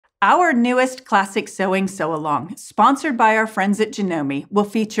Our newest classic sewing sew-along, sponsored by our friends at Janome, will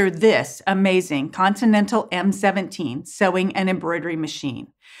feature this amazing Continental M17 sewing and embroidery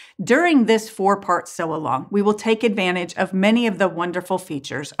machine. During this 4-part sew-along, we will take advantage of many of the wonderful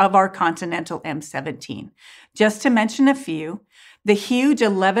features of our Continental M17. Just to mention a few, the huge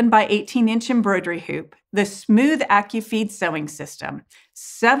 11 by 18-inch embroidery hoop, the smooth AccuFeed sewing system,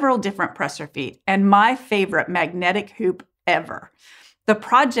 several different presser feet, and my favorite magnetic hoop ever. The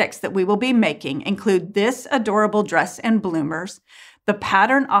projects that we will be making include this adorable dress and bloomers. The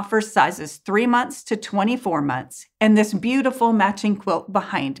pattern offers sizes 3 months to 24 months, and this beautiful matching quilt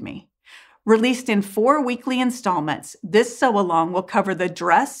behind me. Released in 4 weekly installments, this sew-along will cover the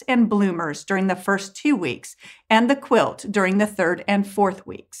dress and bloomers during the first 2 weeks and the quilt during the 3rd and 4th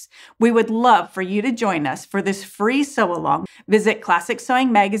weeks. We would love for you to join us for this free sew-along. Visit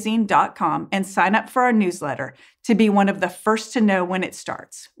ClassicSewingMagazine.com and sign up for our newsletter to be one of the first to know when it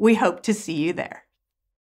starts. We hope to see you there.